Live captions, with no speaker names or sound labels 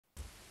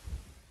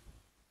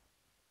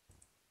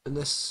In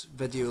this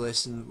video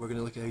lesson we're going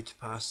to look at how to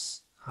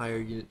pass higher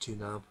Unit 2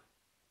 NAB.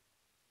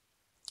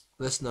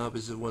 This NAB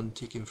is the one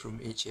taken from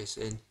HSN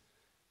and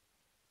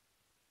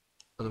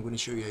I'm going to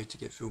show you how to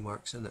get full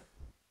marks in it.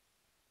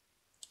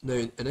 Now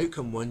in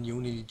outcome 1 you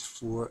only need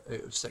 4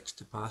 out of 6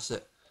 to pass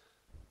it,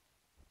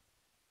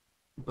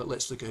 but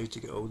let's look at how to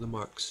get all the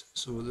marks.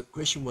 So the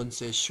question 1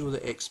 says show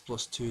that x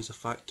plus 2 is a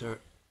factor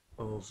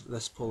of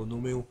this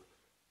polynomial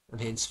and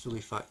hence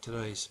fully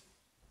factorise.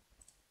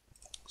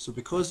 So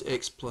because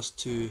x plus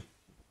 2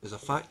 is a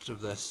factor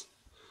of this,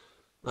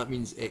 that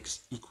means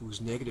x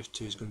equals negative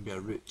 2 is going to be a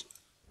root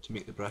to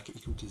make the bracket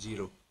equal to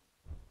 0.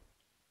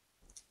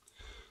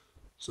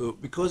 So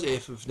because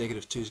f of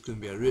negative 2 is going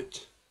to be a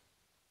root,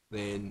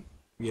 then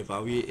we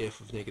evaluate f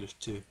of negative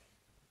 2.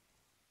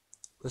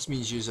 This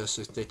means use a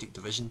synthetic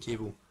division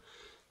table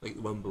like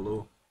the one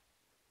below.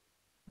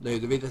 Now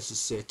the way this is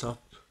set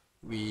up,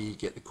 we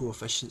get the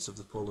coefficients of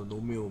the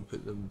polynomial and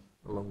put them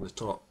along the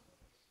top.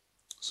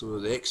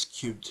 So the x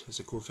cubed has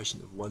a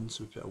coefficient of 1,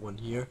 so we put a 1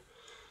 here.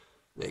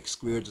 The x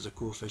squared has a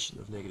coefficient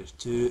of negative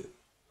 2.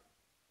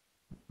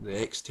 The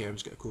x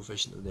term's got a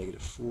coefficient of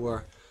negative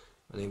 4,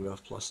 and then we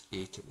have plus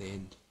 8 at the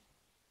end.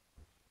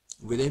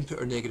 We then put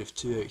our negative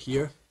 2 out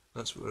here,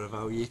 that's what we're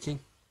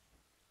evaluating,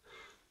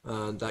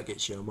 and that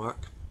gets you a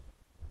mark.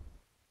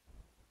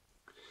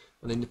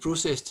 And then the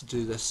process to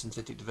do this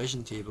synthetic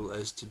division table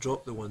is to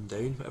drop the 1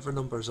 down, whatever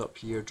number's up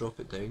here,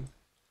 drop it down,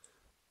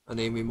 and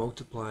then we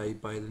multiply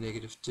by the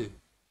negative 2.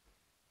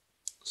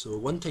 So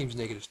 1 times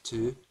negative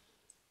 2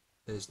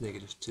 is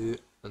negative 2,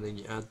 and then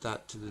you add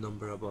that to the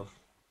number above.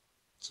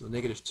 So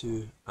negative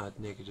 2 add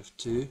negative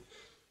 2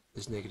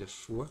 is negative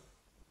 4,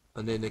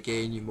 and then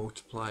again you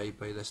multiply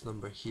by this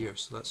number here,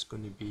 so that's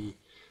going to be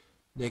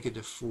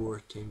negative 4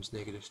 times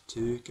negative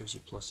 2 gives you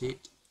plus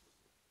 8.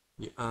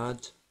 You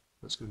add,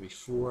 that's going to be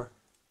 4,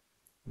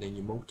 and then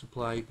you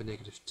multiply by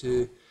negative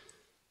 2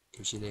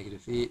 gives you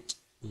negative 8,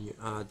 and you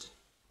add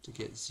to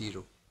get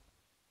 0.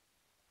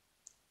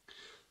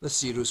 This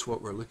 0 is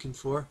what we're looking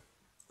for,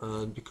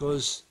 and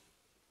because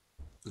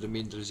the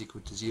remainder is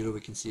equal to 0 we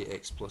can say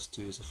x plus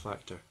 2 is a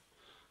factor.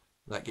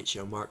 That gets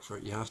you a mark for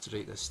it. You have to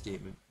write this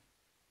statement.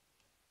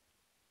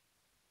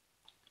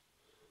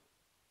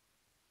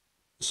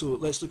 So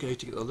let's look at how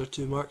to get the other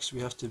 2 marks.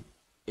 We have to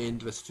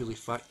end with fully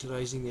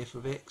factorising the f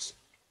of x.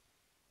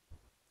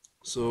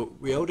 So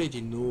we already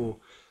know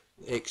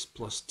x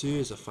plus 2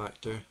 is a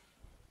factor.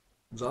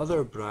 The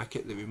other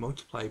bracket that we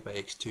multiply by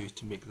x2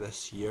 to make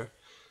this here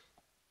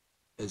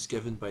is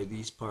given by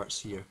these parts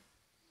here.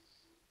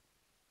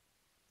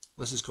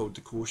 This is called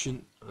the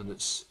quotient, and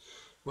it's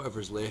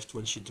whatever's left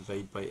once you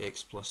divide by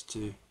x plus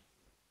 2.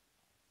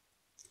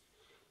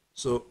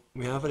 So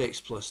we have our x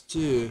plus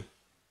 2,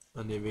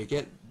 and then we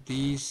get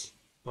these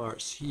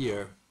parts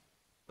here,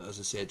 as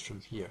I said, from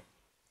here.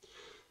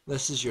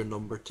 This is your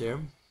number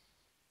term,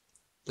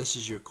 this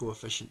is your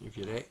coefficient of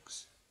your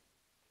x,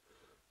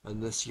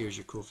 and this here is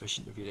your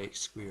coefficient of your x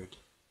squared.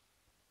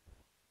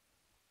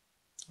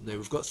 Now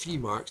we've got 3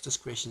 marks, this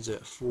question's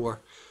out of 4,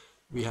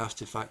 we have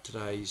to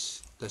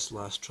factorise this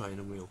last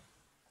trinomial.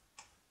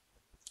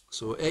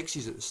 So x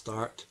is at the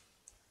start,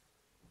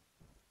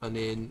 and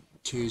then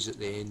 2 is at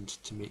the end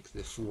to make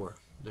the 4.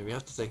 Now we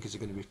have to think, is it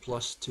going to be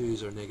plus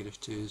 2's or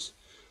negative 2's?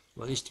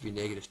 Well, it needs to be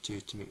negative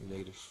 2 to make the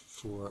negative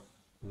 4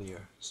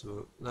 there.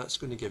 So that's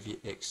going to give you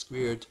x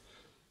squared,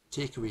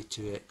 take away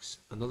 2x,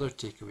 another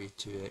take away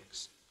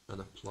 2x,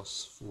 and a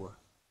plus 4.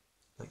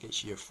 That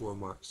gets you your 4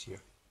 marks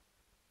here.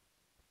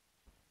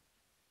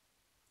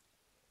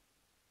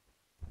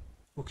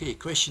 Okay,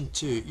 question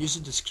 2. Use a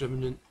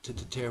discriminant to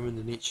determine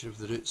the nature of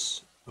the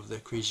roots of the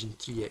equation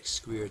 3x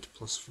squared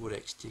plus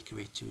 4x take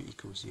away 2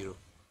 equals 0.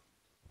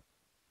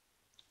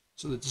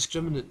 So the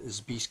discriminant is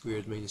b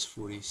squared minus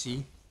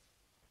 4ac.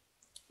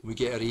 We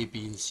get our a,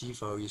 b and c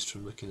values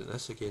from looking at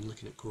this, again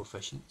looking at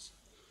coefficients.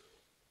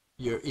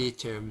 Your a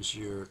term's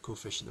your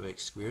coefficient of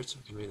x squared, so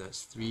we can write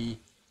that's 3.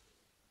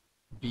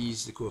 b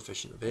is the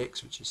coefficient of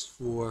x, which is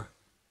 4,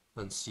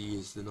 and c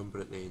is the number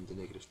at the end, the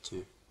negative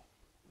 2.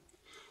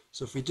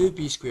 So if we do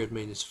b squared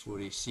minus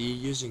 4ac,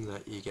 using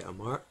that you get a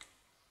mark.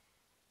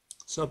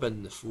 Sub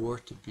in the 4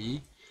 to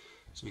b,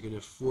 so you're going to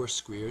have 4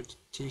 squared,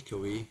 take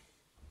away,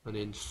 and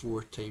then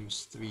 4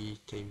 times 3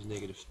 times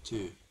negative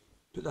 2.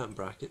 Put that in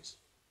brackets,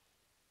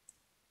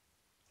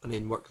 and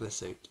then work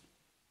this out.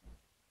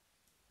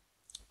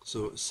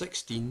 So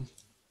 16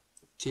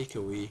 take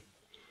away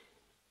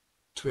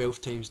 12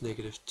 times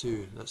negative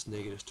 2, that's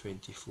negative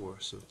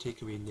 24, so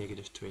take away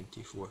negative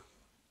 24.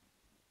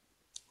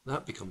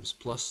 That becomes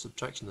plus,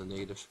 subtraction of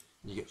negative,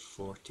 and you get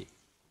 40.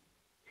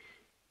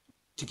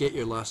 To get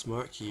your last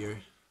mark here,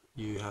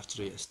 you have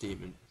to write a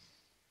statement.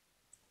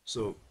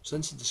 So,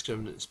 since the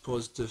discriminant is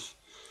positive,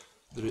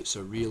 the roots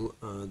are real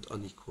and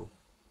unequal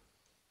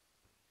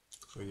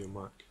for your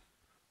mark.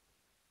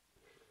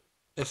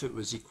 If it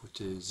was equal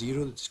to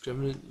 0, the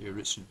discriminant, your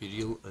roots would be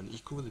real and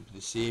equal, they'd be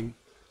the same.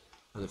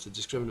 And if the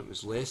discriminant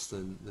was less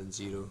than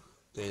 0,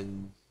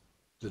 then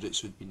the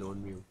roots would be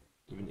non-real,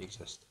 they wouldn't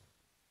exist.